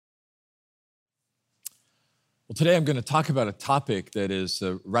Well, today I'm going to talk about a topic that is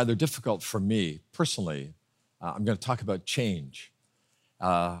rather difficult for me personally. I'm going to talk about change.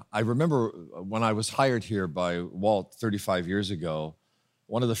 I remember when I was hired here by Walt 35 years ago,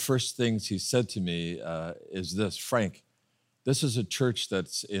 one of the first things he said to me is this: Frank, this is a church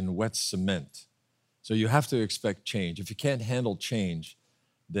that's in wet cement, so you have to expect change. If you can't handle change,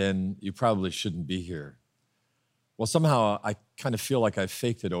 then you probably shouldn't be here. Well, somehow I kind of feel like I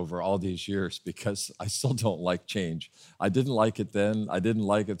faked it over all these years because I still don't like change. I didn't like it then. I didn't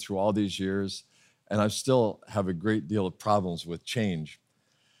like it through all these years. And I still have a great deal of problems with change.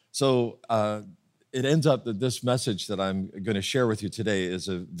 So it ends up that this message that I'm going to share with you today is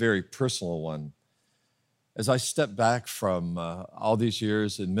a very personal one. As I step back from all these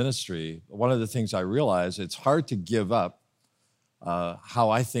years in ministry, one of the things I realize, it's hard to give up how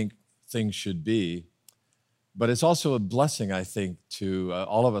I think things should be. But it's also a blessing, I think, to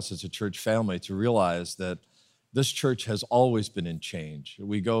all of us as a church family to realize that this church has always been in change.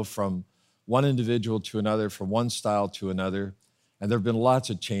 We go from one individual to another, from one style to another, and there have been lots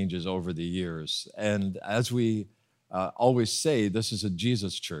of changes over the years. And as we always say, this is a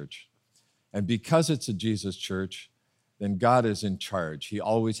Jesus church. And because it's a Jesus church, then God is in charge. He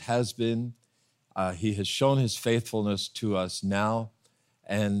always has been. He has shown his faithfulness to us now,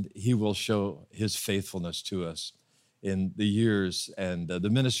 and he will show his faithfulness to us in the years and the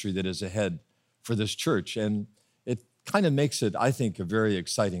ministry that is ahead for this church. And it kind of makes it, I think, a very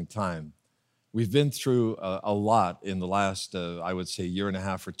exciting time. We've been through a lot in the last, I would say, year and a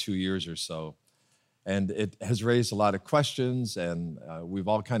half or 2 years or so. And it has raised a lot of questions, and we've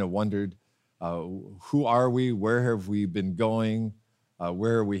all kind of wondered, who are we? Where have we been going?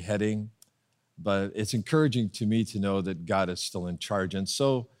 Where are we heading? But it's encouraging to me to know that God is still in charge. And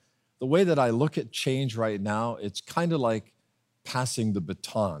so the way that I look at change right now, it's kind of like passing the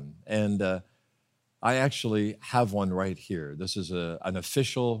baton. And I actually have one right here. This is an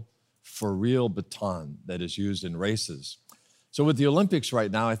official, for real baton that is used in races. So with the Olympics right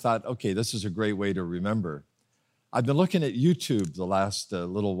now, I thought, okay, this is a great way to remember. I've been looking at YouTube the last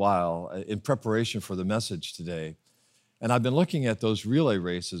little while in preparation for the message today. And I've been looking at those relay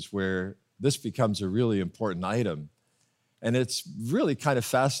races where this becomes a really important item. And it's really kind of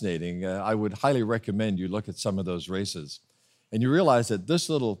fascinating. I would highly recommend you look at some of those races. And you realize that this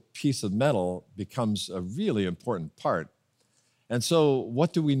little piece of metal becomes a really important part. And so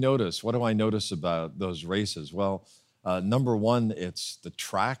what do we notice? What do I notice about those races? Well, number one, it's the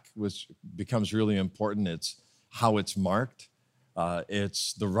track, which becomes really important. It's how it's marked.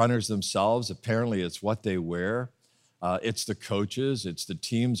 It's the runners themselves. Apparently, it's what they wear. It's the coaches, it's the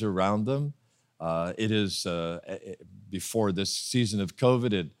teams around them. It is, before this season of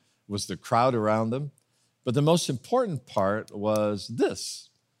COVID, it was the crowd around them. But the most important part was this,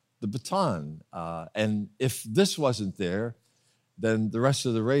 the baton. And if this wasn't there, then the rest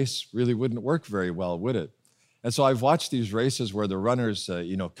of the race really wouldn't work very well, would it? And so I've watched these races where the runners,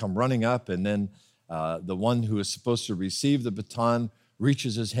 come running up, and then the one who is supposed to receive the baton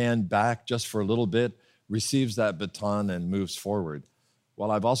reaches his hand back just for a little bit, receives that baton and moves forward.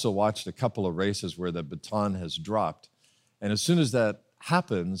 Well, I've also watched a couple of races where the baton has dropped. And as soon as that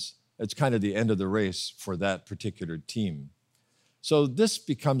happens, it's kind of the end of the race for that particular team. So this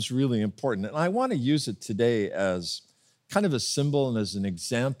becomes really important. And I want to use it today as kind of a symbol and as an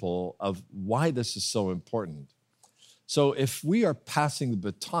example of why this is so important. So if we are passing the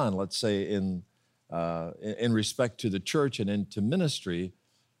baton, let's say in respect to the church and into ministry,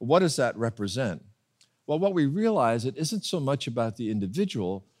 what does that represent? Well, what we realize, it isn't so much about the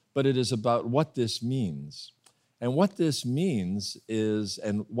individual, but it is about what this means. And what this means is,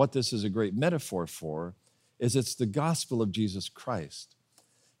 and what this is a great metaphor for, is it's the gospel of Jesus Christ.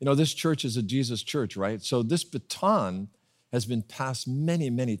 You know, this church is a Jesus church, right? So this baton has been passed many,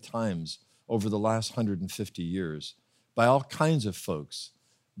 many times over the last 150 years by all kinds of folks.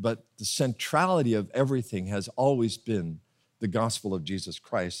 But the centrality of everything has always been the gospel of Jesus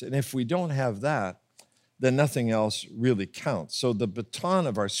Christ. And if we don't have that, then nothing else really counts. So the baton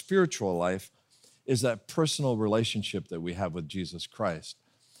of our spiritual life is that personal relationship that we have with Jesus Christ.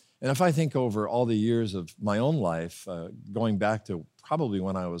 And if I think over all the years of my own life, going back to probably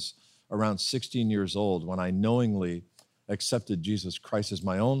when I was around 16 years old, when I knowingly accepted Jesus Christ as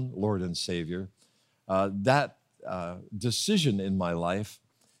my own Lord and Savior, that decision in my life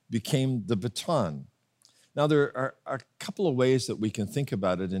became the baton. Now, there are a couple of ways that we can think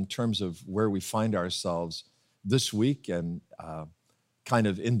about it in terms of where we find ourselves this week and kind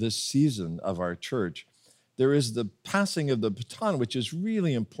of in this season of our church. There is the passing of the baton, which is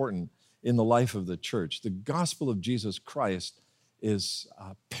really important in the life of the church. The gospel of Jesus Christ is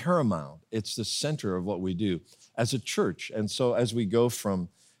paramount. It's the center of what we do as a church. And so as we go from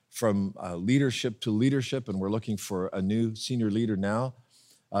leadership to leadership, and we're looking for a new senior leader now,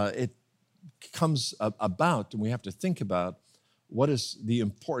 it comes about, and we have to think about what is the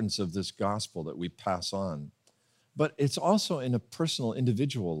importance of this gospel that we pass on. But it's also in a personal,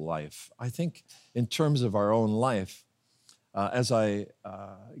 individual life. I think in terms of our own life, as I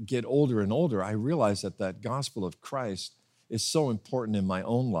get older and older, I realize that gospel of Christ is so important in my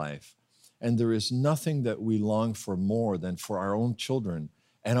own life. And there is nothing that we long for more than for our own children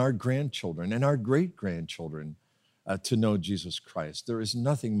and our grandchildren and our great-grandchildren to know Jesus Christ. There is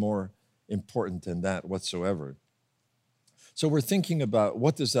nothing more important than that whatsoever. So we're thinking about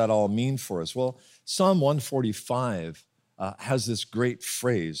what does that all mean for us? Well, Psalm 145 has this great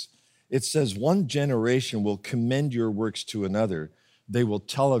phrase. It says, "One generation will commend your works to another. They will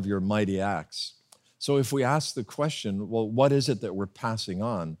tell of your mighty acts." So if we ask the question, well, what is it that we're passing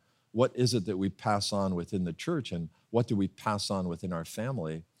on? What is it that we pass on within the church, and what do we pass on within our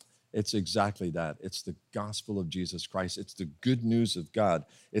family? It's exactly that. It's the gospel of Jesus Christ. It's the good news of God.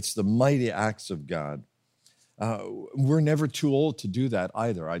 It's the mighty acts of God. We're never too old to do that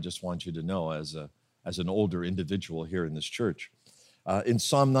either. I just want you to know as an older individual here in this church. In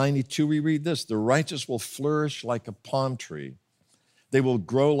Psalm 92, we read this: "The righteous will flourish like a palm tree. They will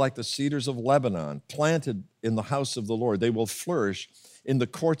grow like the cedars of Lebanon, planted in the house of the Lord. They will flourish in the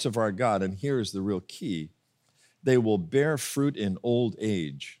courts of our God." And here's the real key: they will bear fruit in old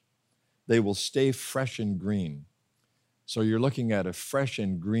age. They will stay fresh and green. So you're looking at a fresh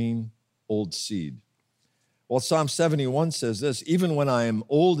and green old seed. Well, Psalm 71 says this: "Even when I am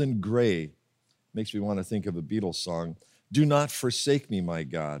old and gray," makes me want to think of a Beatles song, "do not forsake me, my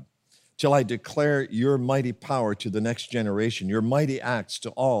God, till I declare your mighty power to the next generation, your mighty acts to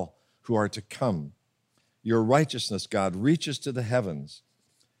all who are to come. Your righteousness, God, reaches to the heavens.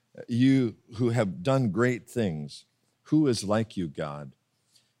 You who have done great things, who is like you, God?"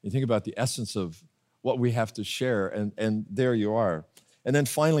 You think about the essence of what we have to share, and there you are. And then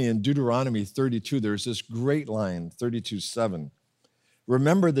finally in Deuteronomy 32, there's this great line, 32:7.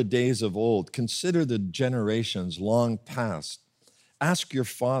 "Remember the days of old, consider the generations long past. Ask your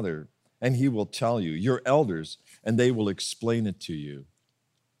father, and he will tell you, your elders, and they will explain it to you."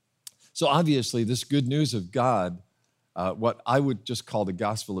 So obviously, this good news of God, what I would just call the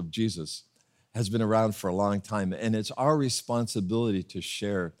gospel of Jesus, has been around for a long time, and it's our responsibility to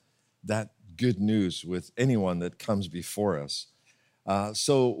share that good news with anyone that comes before us.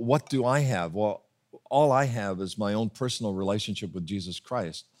 So what do I have? Well, all I have is my own personal relationship with Jesus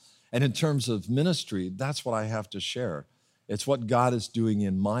Christ. And in terms of ministry, that's what I have to share. It's what God is doing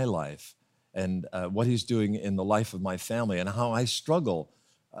in my life, and what he's doing in the life of my family, and how I struggle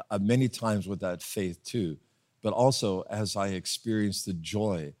many times with that faith too, but also as I experience the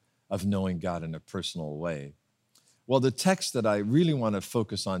joy of knowing God in a personal way. Well, the text that I really want to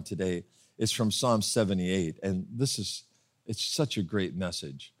focus on today is from Psalm 78, and it's such a great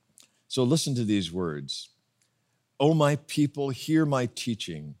message. So listen to these words. "O my people, hear my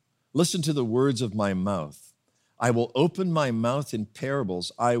teaching. Listen to the words of my mouth. I will open my mouth in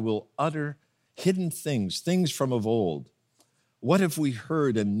parables. I will utter hidden things, things from of old. What have we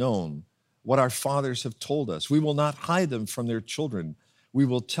heard and known? What our fathers have told us. We will not hide them from their children. We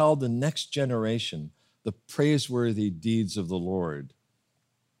will tell the next generation the praiseworthy deeds of the Lord,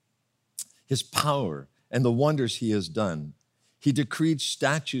 his power and the wonders he has done. He decreed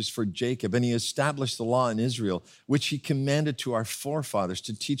statutes for Jacob, and he established the law in Israel, which he commanded to our forefathers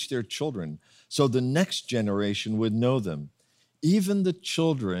to teach their children, so the next generation would know them, even the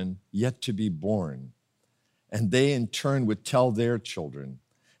children yet to be born. And they in turn would tell their children.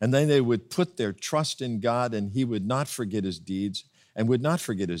 And then they would put their trust in God, and he would not forget his deeds,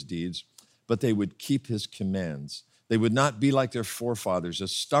 but they would keep his commands. They would not be like their forefathers,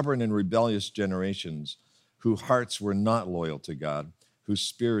 as stubborn and rebellious generations, whose hearts were not loyal to God, whose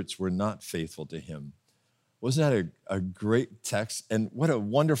spirits were not faithful to him." Wasn't that a great text? And what a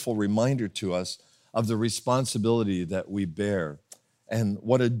wonderful reminder to us of the responsibility that we bear, and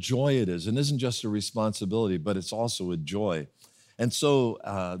what a joy it is. And it isn't just a responsibility, but it's also a joy. And so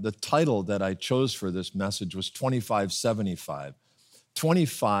the title that I chose for this message was 2575,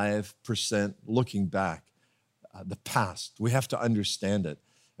 25% looking back, the past. We have to understand it,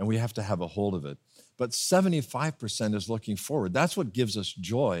 and we have to have a hold of it. But 75% is looking forward. That's what gives us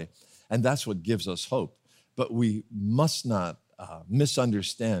joy, and that's what gives us hope. But we must not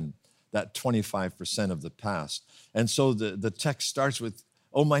misunderstand that 25% of the past. And so the text starts with,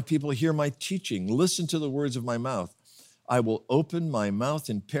 "Oh, my people, hear my teaching. Listen to the words of my mouth. I will open my mouth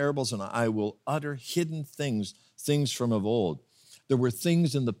in parables, and I will utter hidden things, things from of old. There were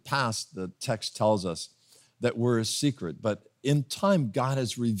things in the past, the text tells us, that were a secret, but in time, God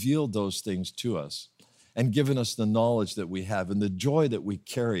has revealed those things to us and given us the knowledge that we have and the joy that we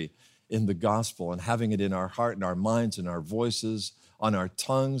carry in the gospel and having it in our heart and our minds and our voices, on our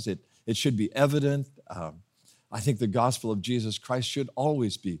tongues. It should be evident. I think the gospel of Jesus Christ should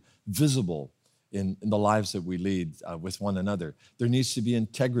always be visible in the lives that we lead with one another. There needs to be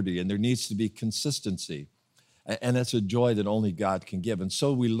integrity and there needs to be consistency. And that's a joy that only God can give. And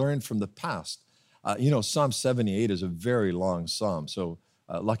so we learn from the past. Psalm 78 is a very long psalm. So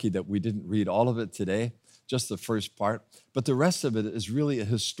lucky that we didn't read all of it today, just the first part. But the rest of it is really a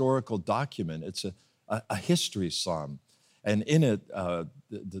historical document. It's a history psalm. And in it,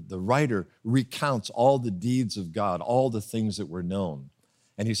 the writer recounts all the deeds of God, all the things that were known.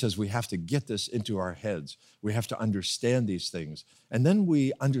 And he says we have to get this into our heads. We have to understand these things. And then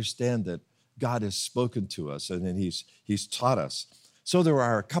we understand that God has spoken to us and then he's taught us. So there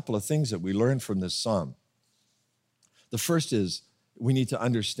are a couple of things that we learn from this psalm. The first is we need to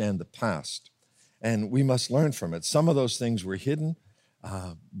understand the past, and we must learn from it. Some of those things were hidden,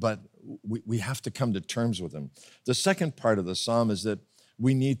 but we have to come to terms with them. The second part of the psalm is that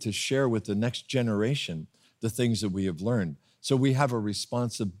we need to share with the next generation the things that we have learned. So we have a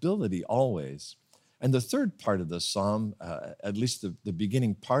responsibility always. And the third part of the psalm, at least the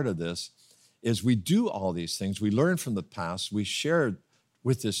beginning part of this, is we do all these things. We learn from the past. We share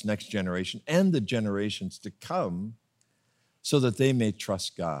with this next generation and the generations to come so that they may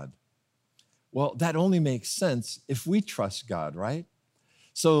trust God. Well, that only makes sense if we trust God, right?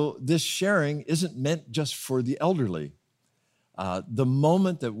 So this sharing isn't meant just for the elderly. The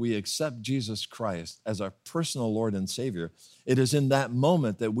moment that we accept Jesus Christ as our personal Lord and Savior, it is in that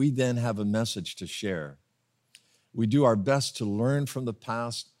moment that we then have a message to share. We do our best to learn from the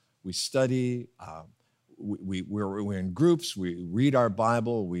past. We study, we're in groups, we read our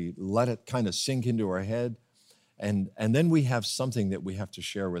Bible, we let it kind of sink into our head, and then we have something that we have to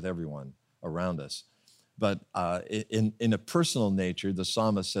share with everyone around us. But in a personal nature, the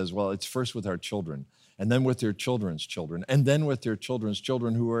psalmist says, well, it's first with our children, and then with their children's children, and then with their children's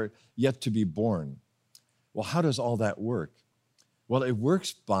children who are yet to be born. Well, how does all that work? Well, it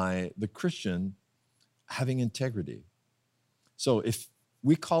works by the Christian having integrity. So if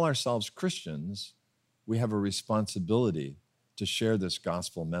we call ourselves Christians, we have a responsibility to share this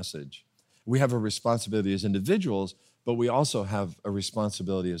gospel message. We have a responsibility as individuals, but we also have a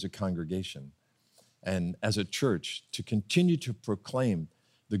responsibility as a congregation and as a church to continue to proclaim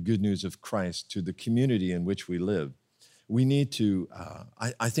the good news of Christ to the community in which we live. We need to,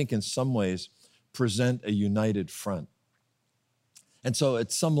 I think in some ways, present a united front. And so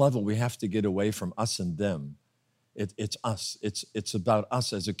at some level, we have to get away from us and them. It's us. It's about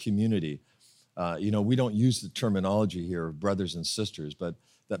us as a community. We don't use the terminology here of brothers and sisters, but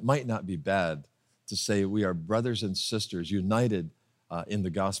that might not be bad to say we are brothers and sisters united in the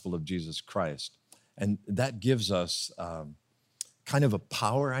gospel of Jesus Christ. And that gives us kind of a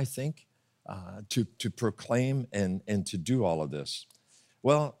power, I think, to proclaim and to do all of this.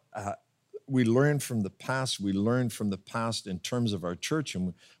 Well, we learn from the past. We learn from the past in terms of our church,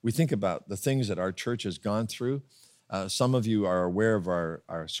 and we think about the things that our church has gone through. Some of you are aware of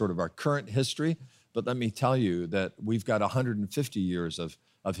our current history, but let me tell you that we've got 150 years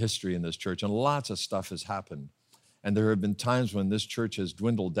of history in this church, and lots of stuff has happened. And there have been times when this church has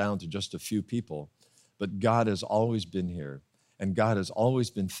dwindled down to just a few people, but God has always been here, and God has always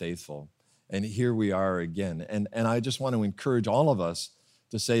been faithful. And here we are again. And I just want to encourage all of us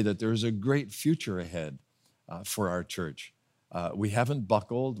to say that there's a great future ahead for our church. We haven't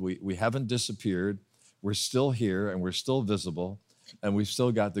buckled, we haven't disappeared. We're still here and we're still visible, and we've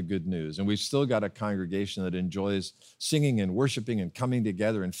still got the good news. And we've still got a congregation that enjoys singing and worshiping and coming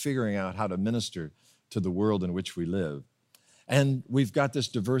together and figuring out how to minister to the world in which we live. And we've got this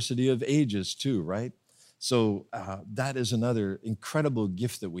diversity of ages too, right? So that is another incredible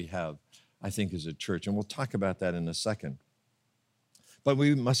gift that we have, I think, as a church. And we'll talk about that in a second. But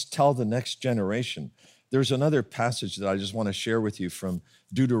we must tell the next generation. There's another passage that I just want to share with you from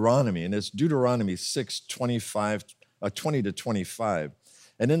Deuteronomy, and it's Deuteronomy 6:20 to 25.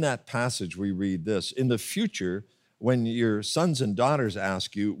 And in that passage, we read this: in the future, when your sons and daughters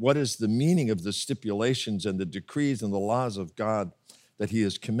ask you, what is the meaning of the stipulations and the decrees and the laws of God that he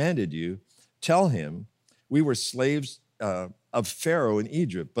has commanded you, tell him, we were slaves of Pharaoh in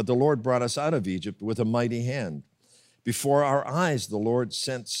Egypt, but the Lord brought us out of Egypt with a mighty hand. Before our eyes, the Lord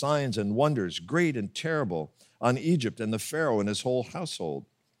sent signs and wonders, great and terrible, on Egypt and the Pharaoh and his whole household.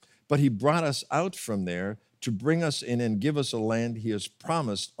 But he brought us out from there to bring us in and give us a land he has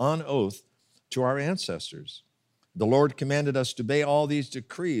promised on oath to our ancestors. The Lord commanded us to obey all these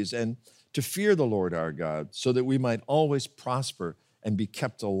decrees and to fear the Lord our God, so that we might always prosper and be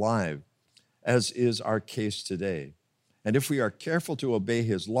kept alive, as is our case today. And if we are careful to obey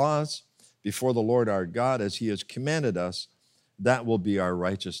his laws before the Lord our God, as he has commanded us, that will be our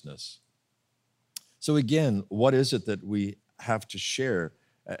righteousness. So again, what is it that we have to share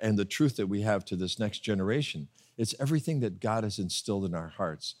and the truth that we have to this next generation? It's everything that God has instilled in our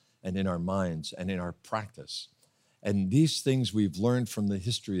hearts and in our minds and in our practice. And these things we've learned from the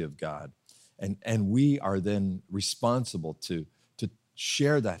history of God. And we are then responsible to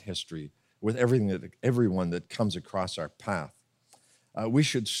share that history with everyone that comes across our path. We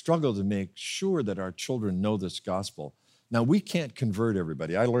should struggle to make sure that our children know this gospel. Now, we can't convert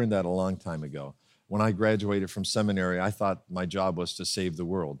everybody. I learned that a long time ago. When I graduated from seminary, I thought my job was to save the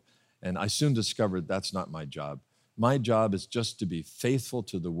world. And I soon discovered that's not my job. My job is just to be faithful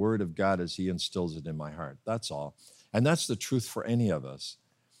to the word of God as he instills it in my heart. That's all. And that's the truth for any of us.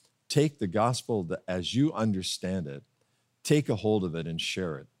 Take the gospel as you understand it, take a hold of it and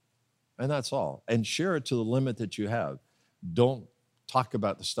share it. And that's all. And share it to the limit that you have. Don't talk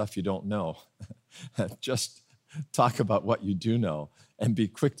about the stuff you don't know. Just talk about what you do know and be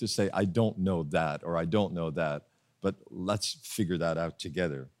quick to say, I don't know that, or I don't know that, but let's figure that out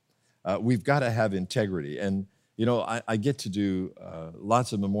together. We've got to have integrity. And, you know, I get to do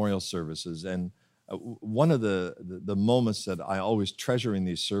lots of memorial services, and one of the moments that I always treasure in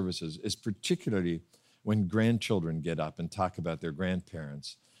these services is particularly when grandchildren get up and talk about their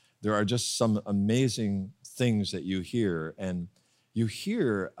grandparents. There are just some amazing things that you hear, and you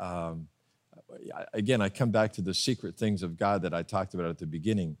hear, again, I come back to the secret things of God that I talked about at the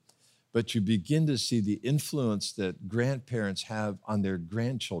beginning, but you begin to see the influence that grandparents have on their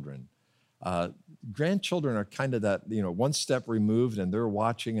grandchildren. Grandchildren are kind of that, you know, one step removed, and they're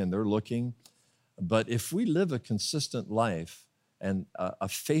watching and they're looking. But if we live a consistent life and a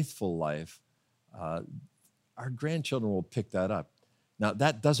faithful life, our grandchildren will pick that up. Now,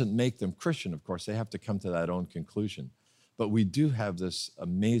 that doesn't make them Christian, of course. They have to come to that own conclusion. But we do have this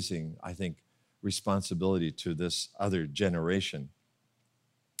amazing, I think, responsibility to this other generation.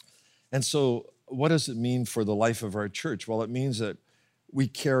 And so what does it mean for the life of our church? Well, it means that we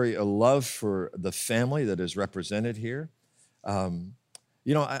carry a love for the family that is represented here.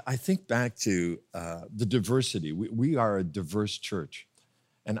 You know, I think back to the diversity. We are a diverse church.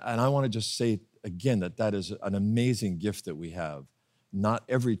 And I want to just say again that is an amazing gift that we have. Not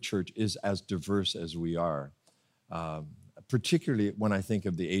every church is as diverse as we are, particularly when I think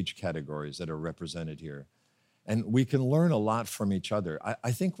of the age categories that are represented here. And we can learn a lot from each other.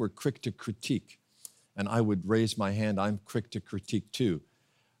 I think we're quick to critique. And I would raise my hand, I'm quick to critique too.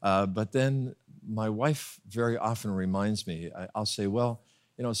 But then my wife very often reminds me, I'll say, well,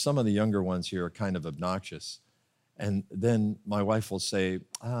 you know, some of the younger ones here are kind of obnoxious. And then my wife will say,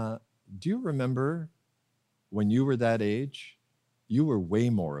 do you remember when you were that age? You were way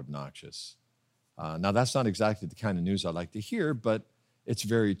more obnoxious. Now, that's not exactly the kind of news I like to hear, but it's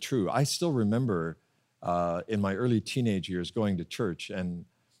very true. I still remember in my early teenage years going to church, and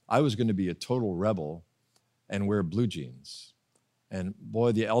I was going to be a total rebel and wear blue jeans. And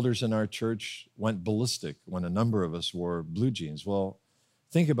boy, the elders in our church went ballistic when a number of us wore blue jeans. Well,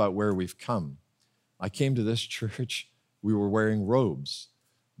 think about where we've come. I came to this church, we were wearing robes.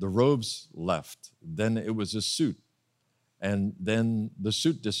 The robes left. Then it was a suit. And then the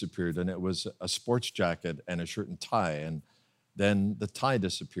suit disappeared, and it was a sports jacket and a shirt and tie. And then the tie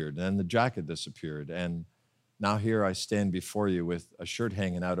disappeared, and then the jacket disappeared. And now here I stand before you with a shirt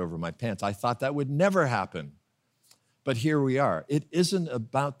hanging out over my pants. I thought that would never happen. But here we are. It isn't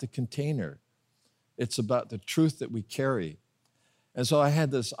about the container. It's about the truth that we carry. And so I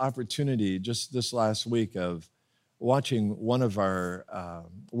had this opportunity just this last week of watching one of our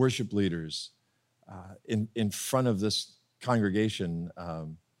worship leaders in front of this congregation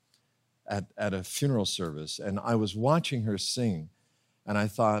at a funeral service. And I was watching her sing, and I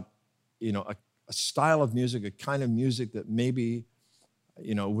thought, you know, a style of music, a kind of music that maybe,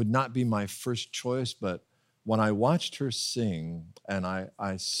 you know, would not be my first choice, but when I watched her sing and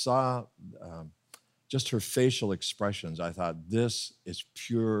I saw just her facial expressions, I thought, this is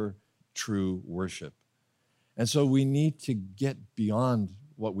pure, true worship. And so we need to get beyond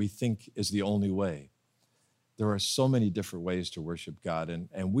what we think is the only way. There are so many different ways to worship God,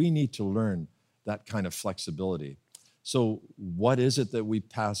 and we need to learn that kind of flexibility. So what is it that we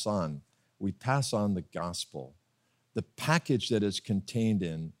pass on? We pass on the gospel. The package that is contained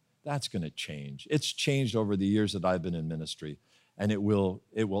in, that's going to change. It's changed over the years that I've been in ministry, and it will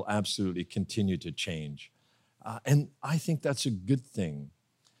absolutely continue to change. And I think that's a good thing.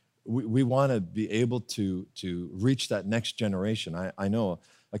 We want to be able to reach that next generation. I know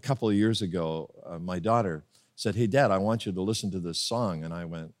a couple of years ago, my daughter said, "Hey, Dad, I want you to listen to this song." And I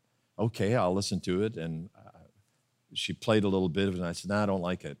went, "Okay, I'll listen to it." And she played a little bit of it, and I said, "No, I don't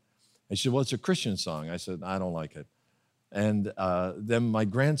like it." And she said, "Well, it's a Christian song." I said, "I don't like it." And then my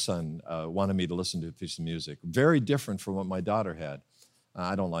grandson wanted me to listen to a piece of music, very different from what my daughter had.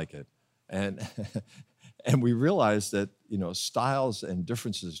 I don't like it. And and we realized that, styles and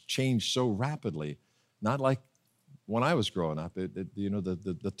differences change so rapidly, not like when I was growing up.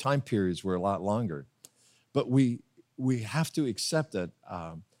 The time periods were a lot longer. But we have to accept that.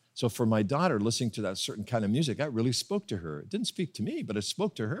 So for my daughter, listening to that certain kind of music, that really spoke to her. It didn't speak to me, but it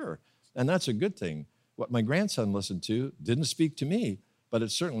spoke to her. And that's a good thing. What my grandson listened to didn't speak to me, but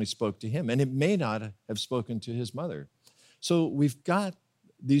it certainly spoke to him. And it may not have spoken to his mother. So we've got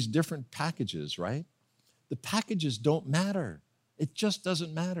these different packages, right? The packages don't matter. It just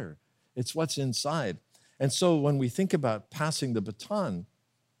doesn't matter. It's what's inside. And so when we think about passing the baton,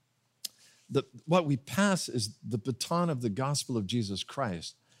 what we pass is the baton of the gospel of Jesus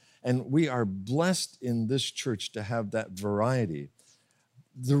Christ. And we are blessed in this church to have that variety.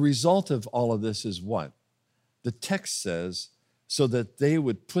 The result of all of this is what? The text says, so that they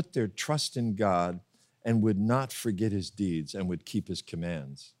would put their trust in God and would not forget his deeds and would keep his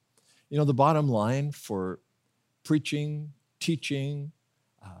commands. The bottom line for preaching, teaching,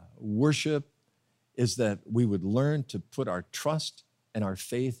 worship is that we would learn to put our trust and our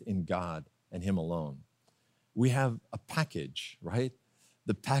faith in God and him alone. We have a package, right?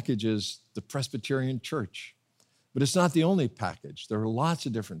 The package is the Presbyterian Church. But it's not the only package. There are lots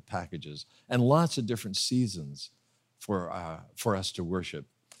of different packages and lots of different seasons for us to worship.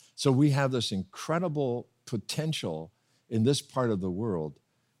 So we have this incredible potential in this part of the world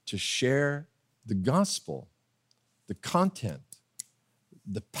to share the gospel. The content,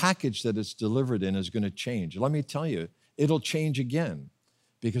 the package that it's delivered in is going to change. Let me tell you, it'll change again,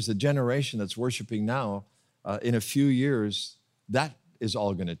 because the generation that's worshiping now, in a few years, that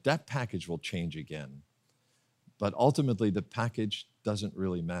package will change again. But ultimately, the package doesn't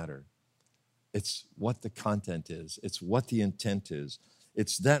really matter. It's what the content is. It's what the intent is.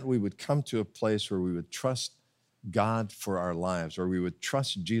 It's that we would come to a place where we would trust God for our lives, or we would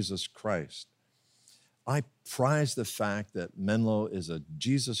trust Jesus Christ. I prize the fact that Menlo is a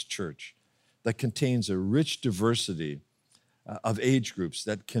Jesus church that contains a rich diversity of age groups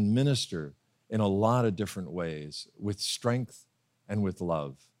that can minister in a lot of different ways with strength and with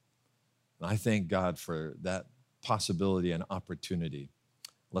love. And I thank God for that possibility and opportunity.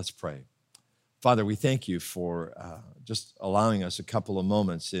 Let's pray. Father, we thank you for just allowing us a couple of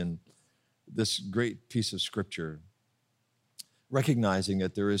moments in this great piece of scripture, recognizing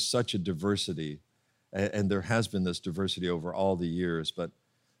that there is such a diversity, and there has been this diversity over all the years, but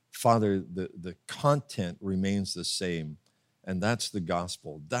Father, the content remains the same, and that's the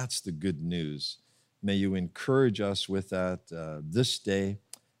gospel. That's the good news. May you encourage us with that this day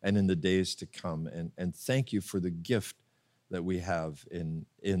and in the days to come, and thank you for the gift that we have in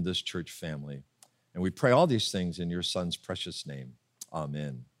this church family. And we pray all these things in your Son's precious name.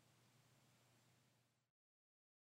 Amen.